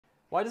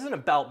Why doesn't a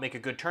belt make a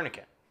good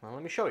tourniquet? Well,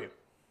 let me show you.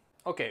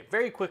 Okay,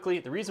 very quickly,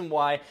 the reason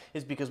why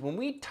is because when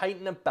we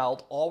tighten a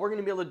belt, all we're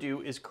gonna be able to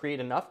do is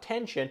create enough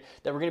tension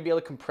that we're gonna be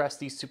able to compress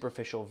these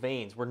superficial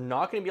veins. We're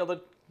not gonna be able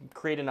to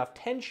create enough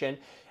tension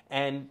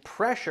and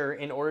pressure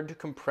in order to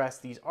compress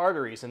these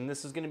arteries. And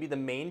this is gonna be the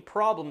main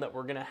problem that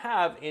we're gonna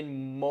have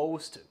in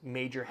most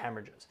major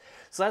hemorrhages.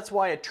 So that's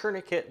why a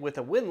tourniquet with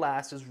a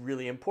windlass is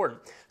really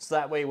important. So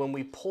that way when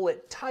we pull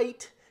it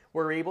tight,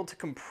 we're able to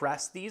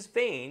compress these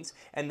veins,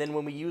 and then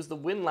when we use the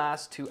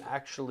windlass to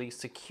actually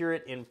secure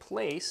it in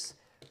place,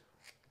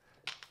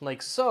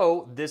 like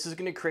so, this is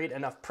going to create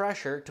enough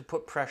pressure to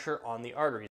put pressure on the arteries.